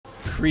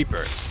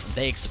creepers.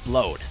 They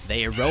explode,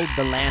 they erode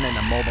the land and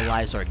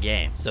immobilize our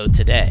game. So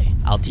today,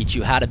 I'll teach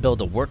you how to build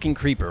a working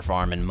creeper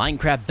farm in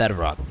Minecraft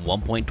Bedrock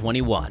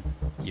 1.21.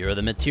 Here are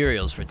the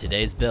materials for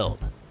today's build.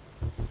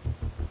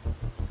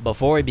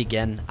 Before we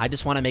begin, I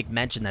just want to make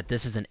mention that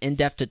this is an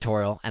in-depth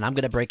tutorial and I'm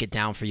going to break it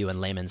down for you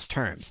in layman's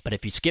terms. But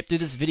if you skip through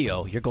this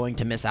video, you're going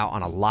to miss out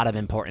on a lot of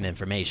important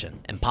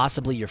information, and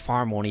possibly your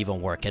farm won't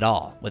even work at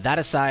all. With that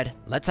aside,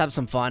 let's have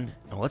some fun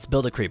and let's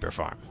build a creeper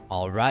farm.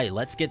 Alright,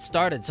 let's get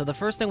started. So the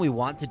first thing we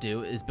want to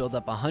do is build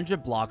up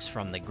 100 blocks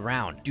from the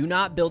ground. Do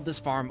not build this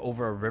farm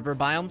over a river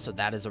biome, so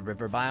that is a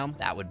river biome.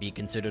 That would be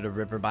considered a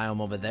river biome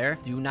over there.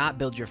 Do not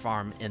build your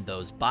farm in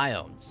those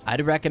biomes.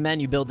 I'd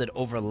recommend you build it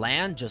over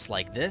land, just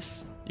like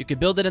this. You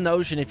could build it in the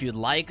ocean if you'd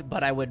like,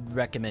 but I would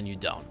recommend you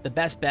don't. The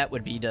best bet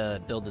would be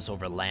to build this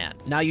over land.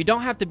 Now, you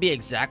don't have to be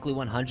exactly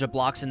 100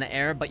 blocks in the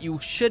air, but you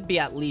should be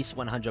at least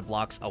 100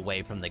 blocks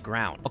away from the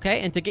ground. Okay,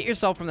 and to get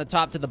yourself from the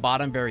top to the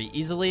bottom very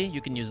easily, you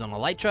can use an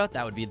elytra.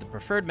 That would be the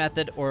preferred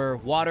method, or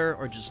water,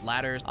 or just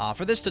ladders.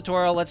 For this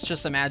tutorial, let's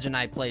just imagine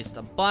I placed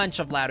a bunch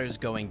of ladders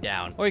going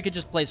down, or you could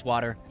just place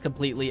water,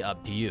 completely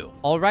up to you.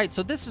 All right,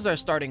 so this is our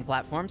starting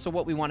platform. So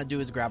what we want to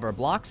do is grab our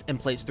blocks and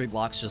place 3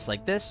 blocks just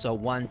like this. So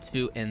 1,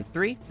 2, and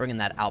 3. Bringing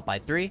that out by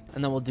 3,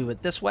 and then we'll do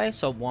it this way.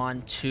 So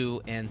 1,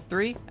 2, and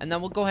 3, and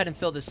then we'll go ahead and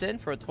fill this in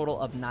for a total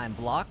of 9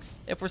 blocks.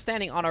 If we're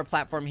standing on our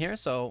platform here,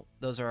 so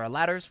those are our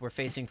ladders, we're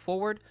facing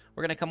forward,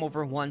 we're gonna come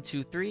over 1,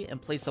 2, 3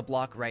 and place a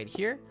block right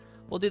here.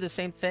 We'll do the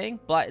same thing,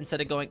 but instead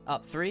of going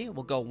up 3,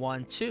 we'll go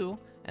 1, 2,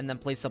 and then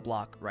place a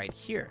block right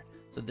here.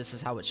 So this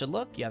is how it should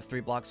look. You have 3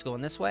 blocks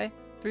going this way,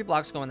 3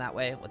 blocks going that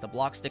way, with a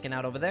block sticking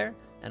out over there,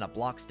 and a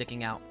block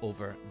sticking out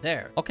over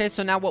there. Okay,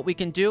 so now what we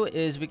can do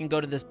is we can go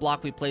to this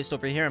block we placed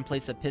over here and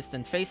place a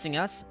piston facing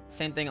us.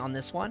 Same thing on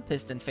this one,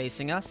 piston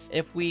facing us.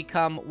 If we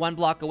come 1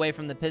 block away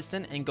from the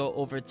piston and go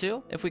over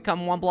 2, if we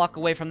come 1 block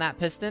away from that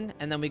piston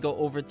and then we go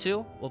over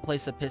 2, we'll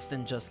place a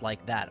piston just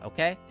like that,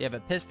 okay? So you have a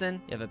piston,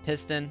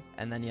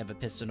 and then you have a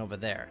piston over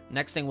there.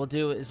 Next thing we'll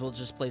do is we'll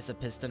just place a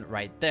piston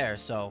right there.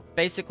 So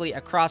basically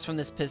across from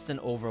this piston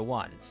over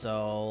 1.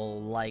 So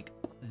like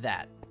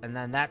that. And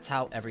then that's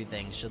how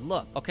everything should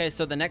look. Okay,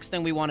 so the next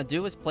thing we want to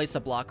do is place a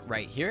block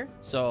right here.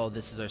 So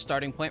this is our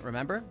starting point,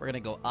 remember? We're going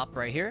to go up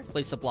right here,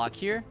 place a block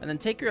here, and then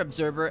take your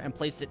observer and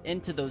place it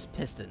into those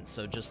pistons.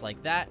 So just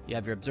like that, you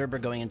have your observer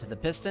going into the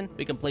piston.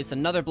 We can place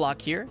another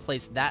block here,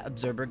 place that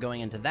observer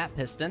going into that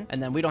piston,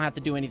 and then we don't have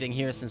to do anything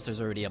here since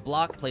there's already a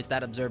block. Place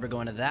that observer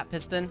going into that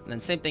piston, and then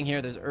same thing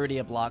here, there's already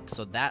a block,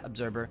 so that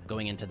observer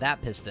going into that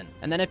piston.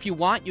 And then if you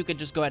want, you could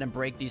just go ahead and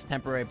break these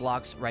temporary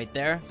blocks right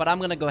there, but I'm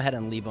going to go ahead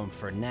and leave them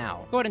for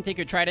now. Go ahead and take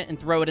your trident and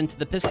throw it into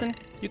the piston.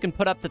 You can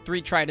put up to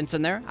 3 tridents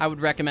in there. I would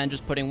recommend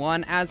just putting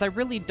 1, as I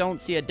really don't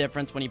see a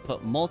difference when you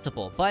put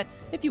multiple, but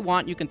if you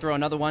want, you can throw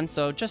another one.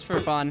 So just for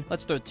fun,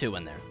 let's throw 2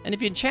 in there. And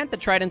if you enchant the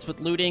tridents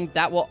with looting,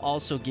 that will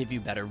also give you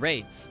better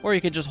rates. Or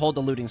you could just hold a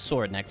looting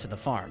sword next to the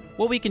farm.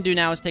 What we can do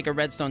now is take a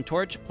redstone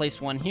torch,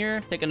 place 1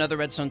 here, take another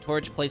redstone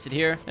torch, place it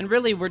here, and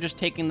really we're just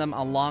taking them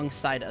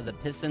alongside of the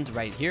pistons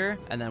right here,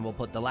 and then we'll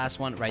put the last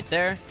one right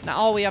there. Now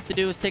all we have to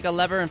do is take a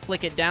lever and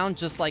flick it down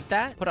just like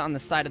that, put it on the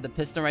side of the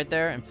piston right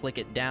there, and flick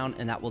it down,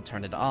 and that will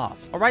turn it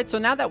off. Alright, so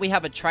now that we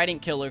have a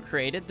trident killer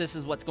created, this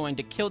is what's going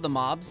to kill the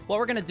mobs. What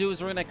we're going to do is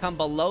we're going to come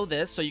below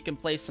this, so you can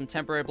place some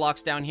temporary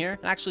blocks down here.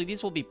 And actually,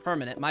 these will be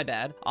permanent, my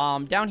bad.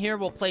 Down here,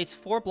 we'll place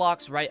 4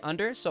 blocks right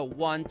under, so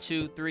 1,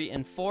 2, 3,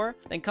 and 4.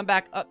 Then come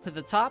back up to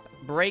the top,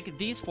 break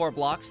these 4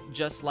 blocks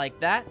just like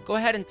that. Go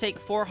ahead and take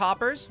 4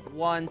 hoppers,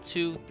 1,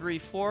 2, 3,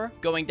 4,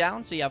 going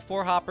down. So you have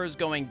 4 hoppers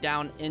going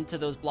down into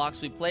those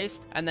blocks we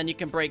placed. And then you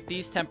can break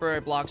these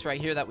temporary blocks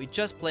right here that we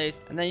just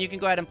placed. And then you can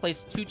go ahead and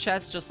place 2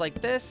 chests just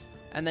like this,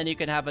 and then you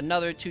can have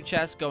another 2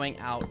 chests going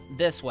out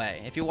this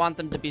way. If you want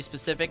them to be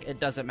specific, it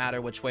doesn't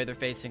matter which way they're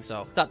facing,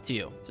 so it's up to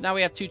you. So now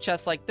we have 2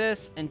 chests like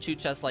this and 2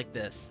 chests like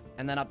this.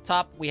 And then up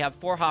top, we have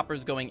 4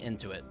 hoppers going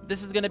into it.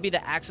 This is going to be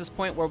the access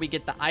point where we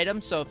get the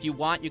items. So if you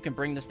want, you can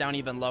bring this down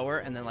even lower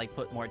and then like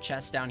put more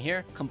chests down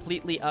here.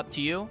 Completely up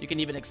to you. You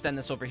can even extend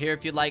this over here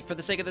if you'd like. For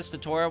the sake of this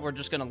tutorial, we're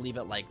just going to leave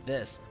it like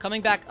this.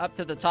 Coming back up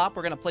to the top,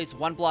 we're going to place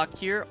 1 block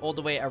here all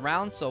the way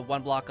around. So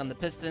 1 block on the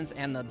pistons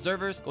and the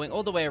observers going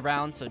all the way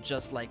around. So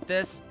just like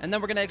this. And then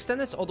we're going to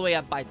extend this all the way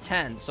up by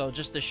 10. So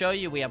just to show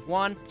you, we have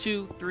 1,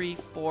 2, 3,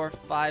 4,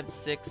 5,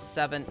 6,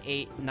 7,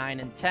 8, 9,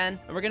 and 10.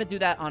 And we're going to do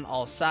that on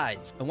all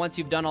sides. And once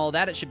you've done all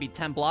that, it should be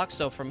 10 blocks.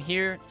 So from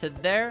here to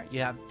there,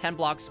 you have 10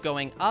 blocks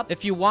going up.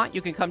 If you want,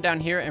 you can come down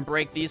here and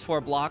break these 4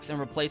 blocks and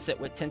replace it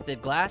with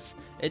tinted glass.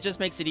 It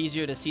just makes it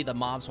easier to see the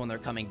mobs when they're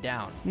coming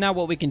down. Now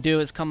what we can do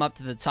is come up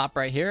to the top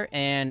right here,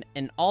 and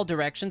in all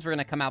directions, we're going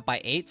to come out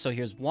by 8. So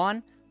here's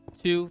 1,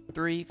 2,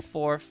 3,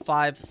 4,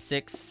 5,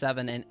 6,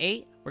 7, and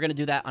 8. We're going to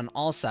do that on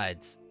all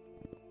sides.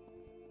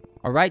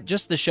 All right,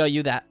 just to show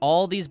you that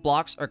all these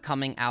blocks are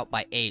coming out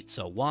by 8.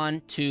 So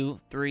 1, 2,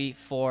 3,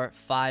 4,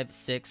 5,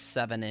 6,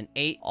 7, and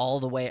 8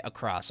 all the way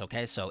across.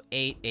 Okay, so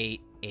 8,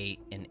 8, 8,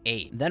 and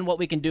 8. Then what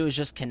we can do is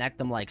just connect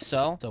them like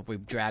so. So if we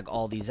drag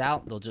all these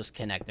out, they'll just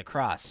connect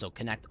across. So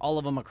connect all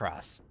of them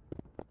across.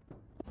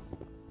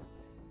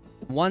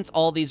 Once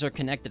all these are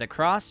connected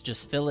across,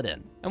 just fill it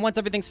in. And once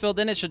everything's filled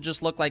in, it should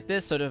just look like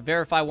this. So to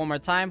verify one more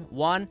time,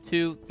 1,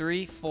 2,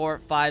 3, 4,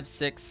 5,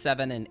 6,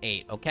 7, and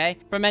 8, okay?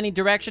 From any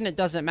direction, it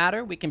doesn't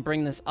matter. We can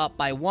bring this up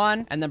by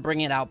 1 and then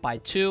bring it out by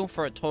 2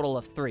 for a total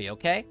of 3,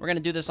 okay? We're gonna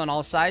do this on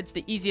all sides.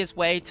 The easiest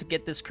way to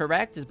get this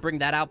correct is bring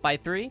that out by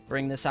 3,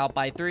 bring this out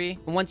by 3.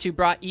 And once you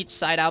brought each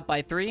side out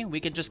by 3, we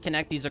could just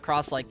connect these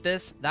across like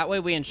this. That way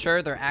we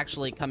ensure they're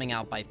actually coming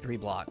out by 3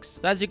 blocks.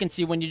 So as you can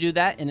see, when you do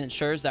that, it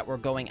ensures that we're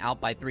going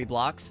out by 3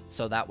 blocks.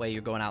 So that way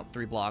you're going out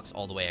 3 blocks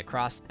all the way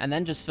across, and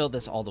then just fill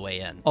this all the way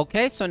in.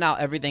 Okay, so now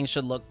everything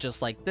should look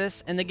just like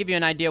this. And to give you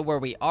an idea where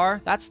we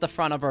are, that's the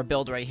front of our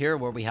build right here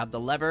where we have the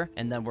lever,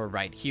 and then we're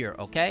right here,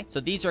 okay? So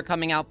these are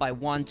coming out by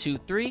 1, 2,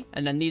 3,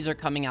 and then these are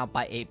coming out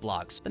by 8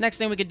 blocks. The next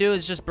thing we could do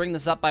is just bring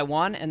this up by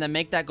 1 and then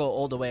make that go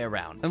all the way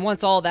around. And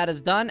once all that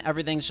is done,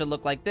 everything should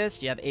look like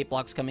this. You have 8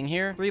 blocks coming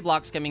here, 3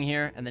 blocks coming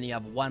here, and then you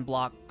have 1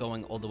 block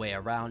going all the way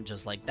around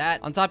just like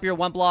that. On top of your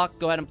 1 block,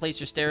 go ahead and place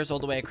your stairs all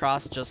the way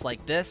across just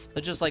like this.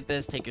 So just like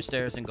this, take your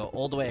stairs and go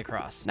all the way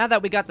across. Now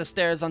that we got the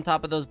stairs on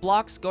top of those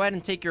blocks, go ahead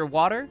and take your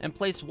water and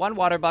place 1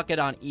 water bucket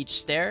on each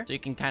stair. So you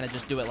can kind of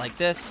just do it like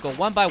this. Go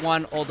 1 by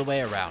 1 all the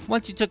way around.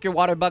 Once you took your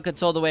water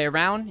buckets all the way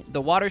around,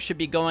 the water should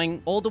be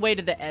going all the way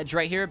to the edge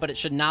right here, but it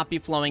should not be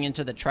flowing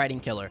into the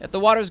Trident Killer. If the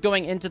water is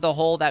going into the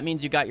hole, that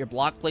means you got your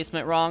block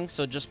placement wrong.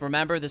 So just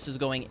remember, this is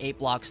going 8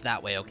 blocks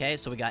that way, okay?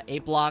 So we got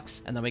 8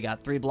 blocks, and then we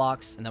got 3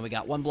 blocks, and then we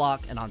got 1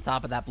 block, and on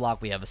top of that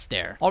block, we have a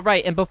stair. All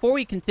right, and before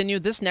we continue,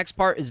 this next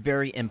part is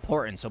very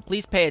important, so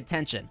please pay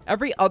attention.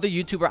 Every other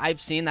YouTuber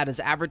I've seen that is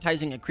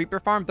advertising a creeper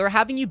farm, they're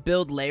having you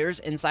build layers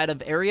inside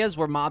of areas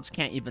where mobs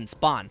can't even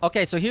spawn.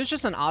 Okay, so here's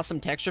just an awesome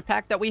texture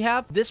pack that we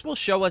have. This will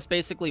show us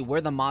basically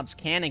where the mobs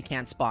can and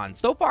can't spawn.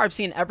 So far, I've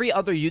seen every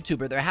other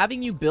YouTuber, they're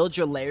having you build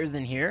your layers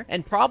in here,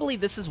 and probably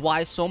this is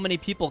why so many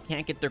people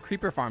can't get their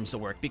creeper farms to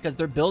work, because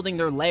they're building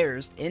their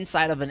layers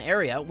inside of an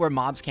area where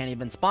mobs can't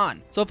even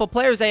spawn. So if a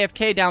player's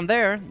AFK down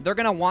there, they're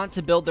gonna want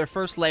to build their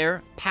first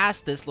layer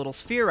past this little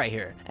sphere right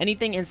here.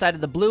 Anything inside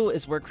of the blue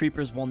is where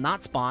creepers will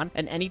not spawn,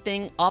 and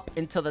anything up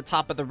until the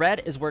top of the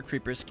red is where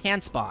creepers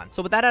can spawn.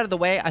 So with that out of the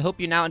way, I hope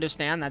you now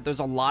understand that there's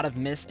a lot of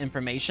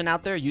misinformation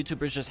out there.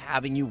 YouTubers just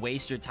having you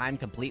waste your time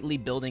completely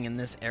building in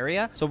this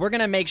area. So we're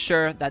gonna make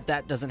sure that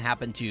that doesn't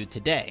happen to you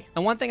today.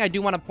 And one thing I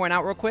do want to point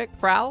out real quick,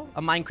 Prowl,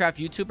 a Minecraft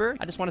YouTuber,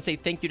 I just want to say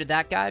thank you to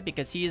that guy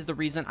because he is the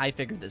reason I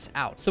figured this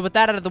out. So with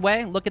that out of the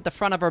way, look at the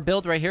front of our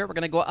build right here. We're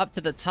gonna go up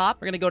to the top,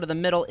 we're gonna go to the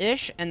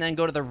middle-ish, and then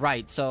go to the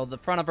right. So the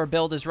front of our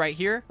build is right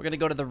here. We're gonna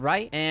go to the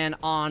right, and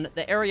on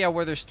the area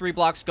where there's 3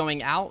 blocks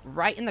going out,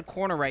 right in the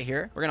corner right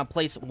here, we're gonna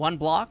place 1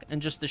 block.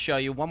 And just to show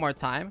you one more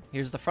time,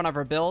 here's the front of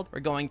our build. We're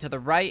going to the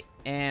right,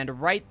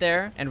 and right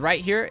there, and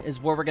right here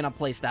is where we're gonna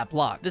place that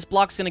block. This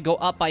block's gonna go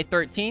up by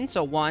 13,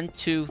 so 1,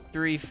 2,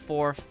 3,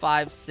 4,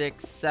 5,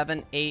 6,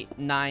 7, 8,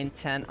 9,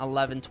 10,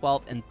 11,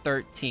 12, and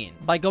 13.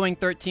 By going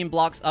 13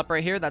 blocks up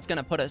right here, that's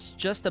gonna put us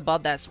just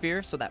above that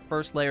sphere so that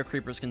first layer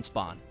creepers can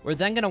spawn. We're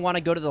then gonna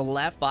wanna go to the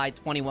left by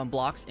 21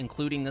 blocks,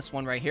 including this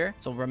one right here.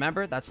 So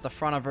remember, that's the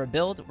front of our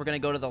build. We're gonna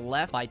go to the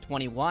left by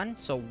 21.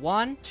 So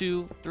 1,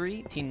 2,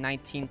 3, 18,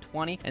 19,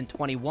 20, and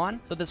 21.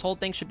 So this whole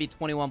thing should be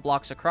 21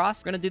 blocks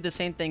across. We're gonna do the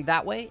same thing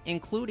that way,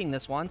 including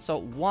this one. So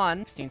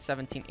 1, 16,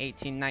 17,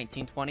 18,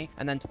 19, 20,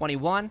 and then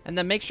 21. And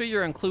then make sure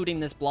you're including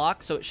this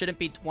block. So it shouldn't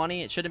be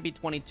 20, it shouldn't be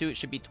 22, it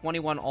should be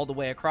 21 all the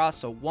way across.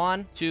 So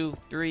 1, 2,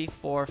 3,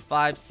 4,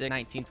 5, 6,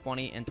 19,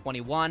 20, and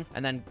 21.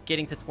 And then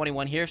getting to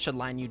 21 here should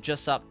line you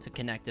just up to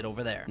connect it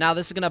over there. Now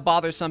this is gonna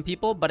bother some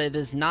people, but it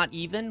is not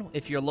even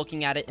if you're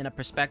looking at it in a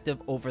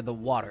perspective over the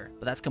water.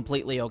 But that's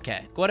completely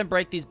okay. Go ahead and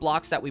break these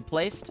blocks that we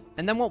placed.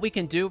 And then what we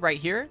can do right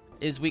here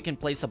is we can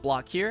place a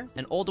block here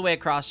and all the way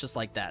across just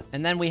like that.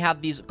 And then we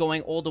have these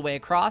going all the way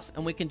across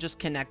and we can just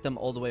connect them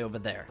all the way over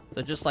there.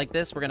 So just like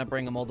this, we're gonna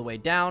bring them all the way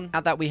down.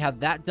 Now that we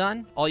have that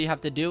done, all you have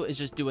to do is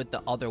just do it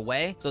the other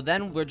way. So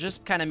then we're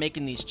just kind of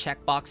making these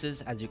check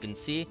boxes, as you can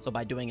see. So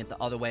by doing it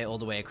the other way, all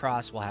the way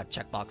across, we'll have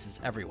check boxes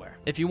everywhere.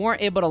 If you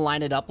weren't able to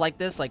line it up like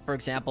this, like for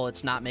example,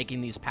 it's not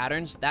making these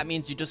patterns, that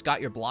means you just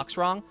got your blocks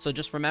wrong. So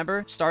just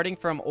remember, starting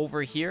from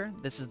over here,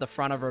 this is the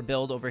front of our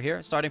build over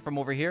here. Starting from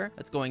over here,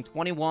 it's going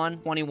 21,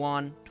 21,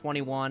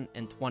 21,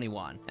 and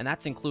 21. And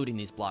that's including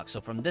these blocks.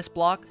 So from this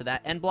block to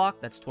that end block,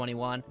 that's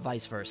 21,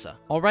 vice versa.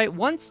 All right,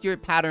 once your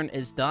pattern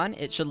is done,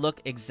 it should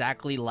look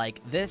exactly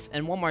like this.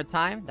 And one more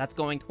time, that's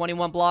going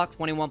 21 blocks,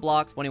 21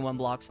 blocks, 21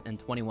 blocks, and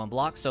 21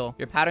 blocks. So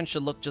your pattern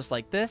should look just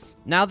like this.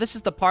 Now, this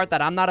is the part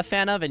that I'm not a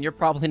fan of, and you're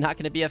probably not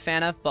going to be a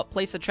fan of, but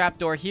place a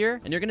trapdoor here,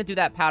 and you're going to do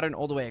that pattern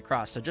all the way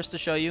across. So just to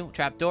show you,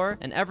 trapdoor,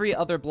 and every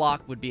other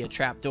block would be a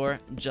trapdoor,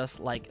 just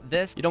like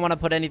this. You don't want to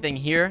put anything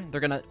here. They're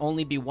going to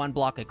only be 1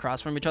 block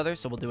across from each other,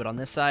 so we'll do it on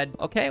this side.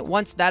 Okay,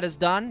 once that is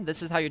done,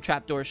 this is how your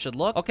trapdoors should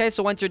look. Okay,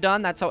 so once you're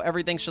done, that's how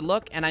everything should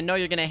look, and I know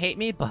you're going to hate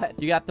me, but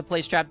you have to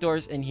place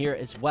trapdoors in here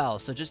as well.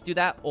 So just do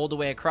that all the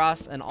way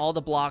across, and all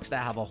the blocks that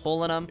have a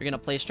hole in them, you're going to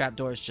place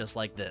trapdoors just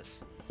like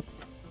this.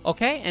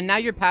 Okay, and now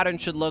your pattern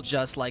should look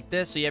just like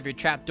this. So you have your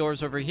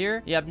trapdoors over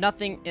here. You have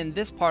nothing in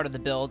this part of the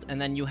build, and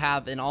then you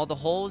have in all the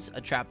holes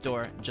a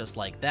trapdoor just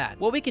like that.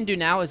 What we can do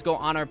now is go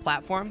on our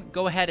platform,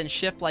 go ahead and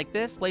shift like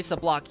this, place a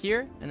block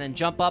here, and then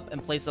jump up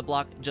and place a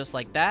block just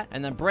like that,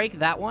 and then break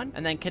that one,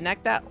 and then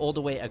connect that all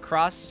the way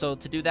across. So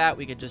to do that,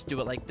 we could just do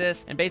it like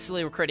this, and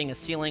basically we're creating a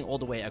ceiling all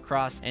the way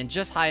across and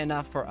just high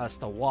enough for us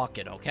to walk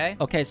it, okay?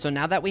 Okay, so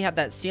now that we have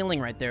that ceiling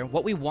right there,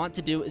 what we want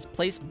to do is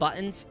place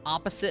buttons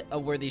opposite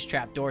of where these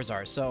trapdoors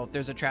are. So if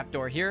there's a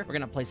trapdoor here, we're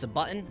gonna place a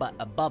button, but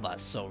above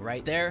us, so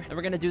right there. And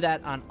we're gonna do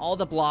that on all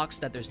the blocks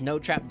that there's no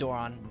trapdoor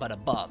on, but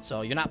above.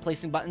 So you're not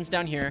placing buttons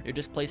down here, you're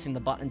just placing the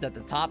buttons at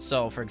the top.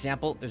 So for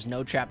example, there's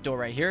no trapdoor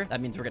right here.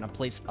 That means we're gonna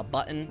place a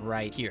button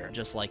right here,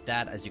 just like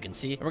that, as you can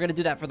see. And we're gonna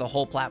do that for the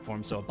whole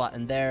platform. So a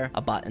button there,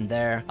 a button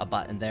there, a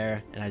button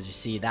there. And as you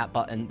see, that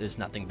button, there's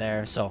nothing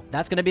there. So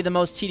that's gonna be the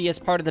most tedious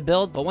part of the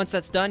build. But once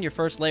that's done, your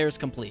first layer is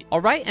complete.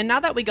 All right, and now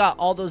that we got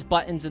all those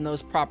buttons in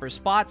those proper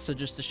spots, so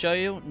just to show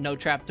you, no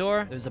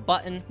trapdoor, there's a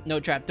button, no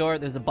trapdoor,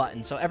 there's a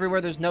button. So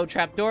everywhere there's no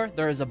trapdoor,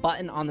 there is a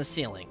button on the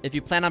ceiling. If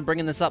you plan on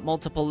bringing this up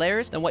multiple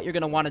layers, then what you're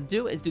going to want to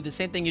do is do the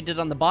same thing you did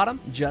on the bottom,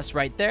 just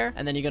right there.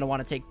 And then you're going to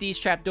want to take these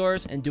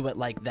trapdoors and do it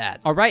like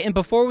that. All right, and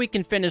before we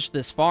can finish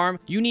this farm,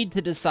 you need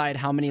to decide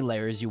how many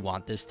layers you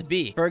want this to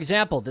be. For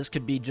example, this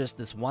could be just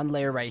this one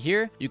layer right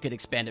here. You could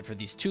expand it for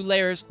these 2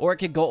 layers, or it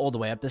could go all the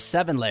way up to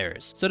 7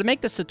 layers. So to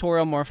make this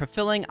tutorial more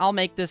fulfilling, I'll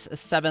make this a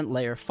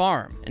 7-layer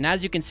farm. And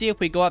as you can see, if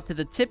we go up to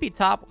the tippy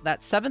top,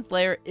 that 7th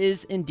layer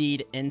is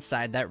indeed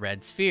inside that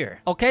red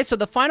sphere. Okay, so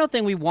the final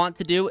thing we want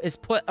to do is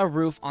put a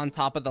roof on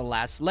top of the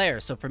last layer.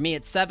 So for me,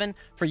 it's 7.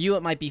 For you,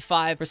 it might be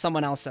 5. For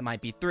someone else, it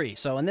might be 3.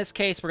 So in this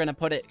case, we're going to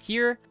put it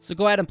here. So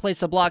go ahead and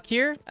place a block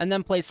here, and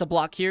then place a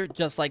block here,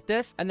 just like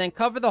this, and then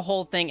cover the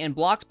whole thing in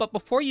blocks. But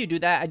before you do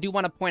that, I do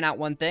want to point out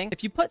one thing.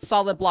 If you put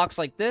solid blocks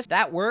like this,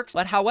 that works.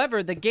 But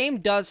however, the game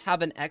does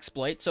have an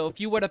exploit. So if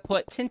you were to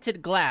put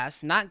tinted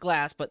glass, not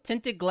glass, but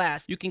tinted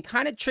glass, you can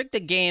kind of trick the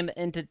game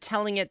into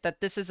telling it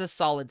that this is a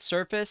solid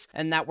surface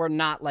and that we're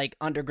not like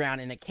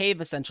underground in a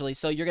cave essentially.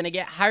 So you're going to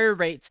get higher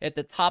rates if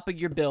the top of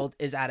your build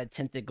is at a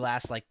tinted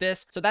glass like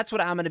this. So that's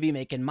what I'm going to be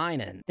making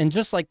mine in. And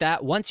just like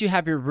that, once you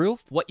have your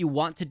roof, what you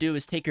want to do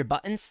is take your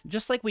buttons,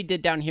 just like we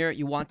did down here,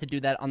 you want to do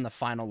that on the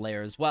final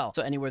layer as well.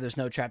 So anywhere there's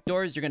no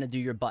trapdoors, you're going to do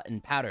your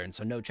button pattern.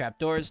 So no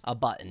trapdoors, a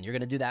button. You're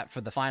going to do that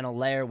for the final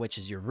layer, which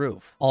is your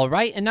roof. All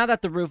right, and now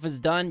that the roof is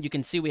done, you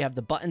can see we have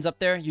the buttons up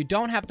there. You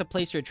don't have to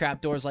place your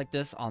trapdoors like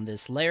this on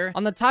this layer.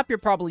 On the top, you're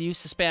probably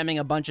used to spamming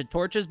a bunch of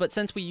torches, but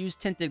since we use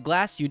tinted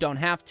glass, you don't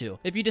have to.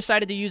 If you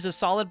decided to use a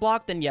solid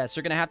block, then yes,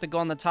 you're going to have to go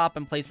on the top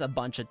and place a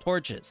bunch of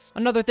torches.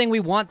 Another thing we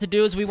want to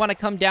do is we want to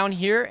come down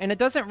here, and it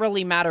doesn't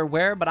really matter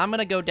where, but I'm going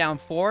to go down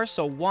 4.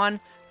 So 1,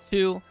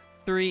 2,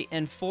 3,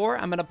 and 4.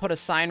 I'm going to put a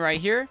sign right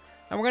here.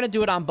 And we're going to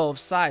do it on both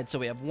sides. So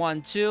we have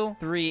 1, 2,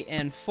 3,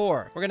 and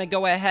 4. We're going to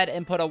go ahead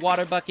and put a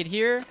water bucket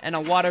here and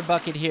a water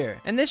bucket here.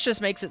 And this just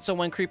makes it so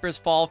when creepers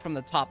fall from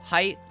the top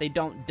height, they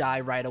don't die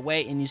right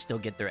away and you still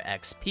get their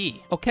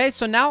XP. Okay,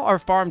 so now our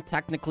farm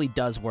technically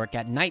does work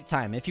at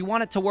nighttime. If you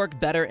want it to work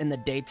better in the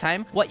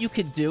daytime, what you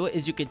could do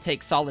is you could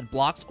take solid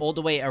blocks all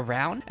the way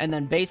around and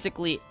then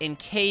basically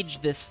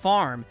encage this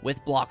farm with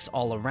blocks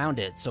all around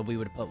it. So we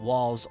would put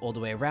walls all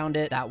the way around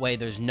it. That way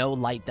there's no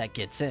light that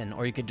gets in,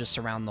 or you could just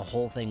surround the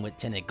whole thing with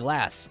tinted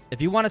glass. If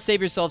you want to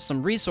save yourself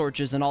some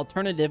resources, an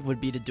alternative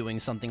would be to doing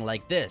something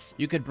like this.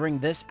 You could bring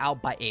this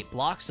out by 8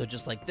 blocks, so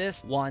just like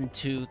this, 1,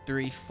 2,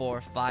 3, 4,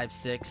 5,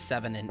 6,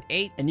 7, and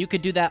 8. And you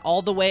could do that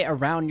all the way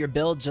around your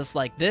build just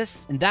like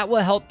this, and that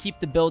will help keep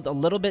the build a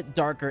little bit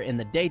darker in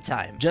the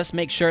daytime. Just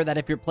make sure that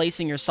if you're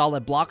placing your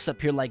solid blocks up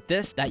here like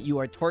this, that you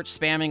are torch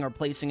spamming or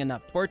placing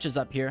enough torches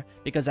up here,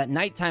 because at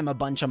nighttime a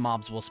bunch of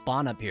mobs will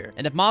spawn up here.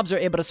 And if mobs are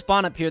able to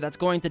spawn up here, that's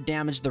going to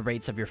damage the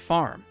rates of your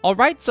farm.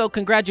 Alright, so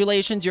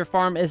congratulations, your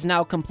farm is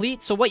now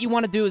complete. So what you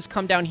want to do is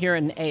come down here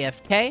and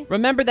AFK.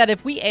 Remember that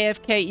if we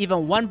AFK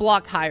even 1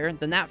 block higher,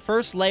 then that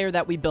first layer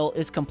that we built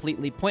is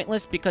completely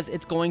pointless because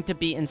it's going to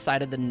be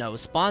inside of the no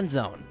spawn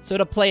zone. So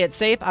to play it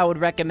safe, I would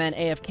recommend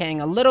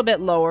AFKing a little bit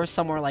lower,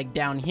 somewhere like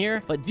down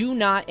here, but do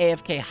not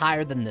AFK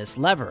higher than this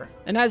lever.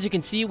 And as you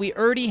can see, we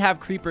already have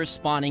creepers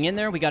spawning in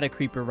there. We got a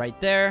creeper right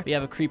there. We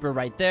have a creeper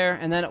right there.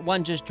 And then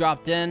one just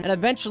dropped in. And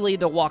eventually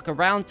they'll walk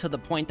around to the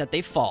point that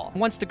they fall.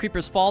 Once the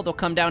creepers fall, they'll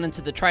come down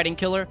into the trident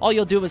killer. All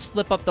you'll do is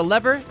flip up the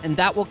lever and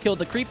that will kill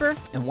the creeper.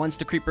 And once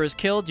the creeper is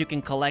killed, you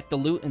can collect the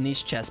loot in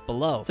these chests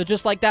below. So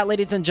just like that,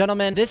 ladies and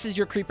gentlemen, this is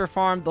your creeper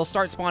farm. They'll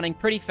start spawning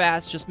pretty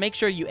fast. Just make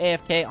sure you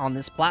AFK on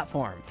this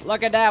platform.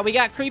 Look at that. We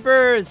got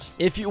creepers.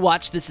 If you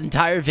watched this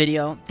entire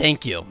video,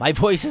 thank you. My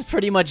voice is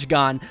pretty much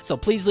gone. So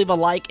please leave a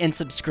like and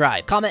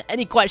subscribe. Comment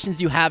any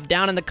questions you have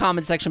down in the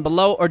comment section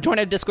below or join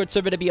our Discord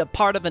server to be a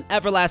part of an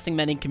everlasting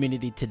mending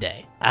community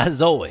today.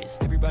 As always,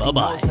 everybody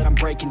knows that I'm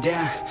breaking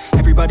down.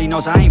 Everybody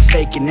knows I ain't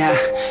faking now.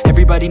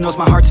 Everybody knows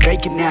my heart's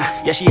vacant now.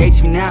 Yeah, she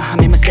hates me now. I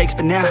made mistakes,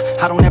 but now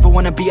I don't ever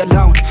want to be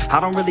alone. I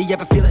don't really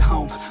ever feel at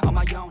home on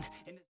my own.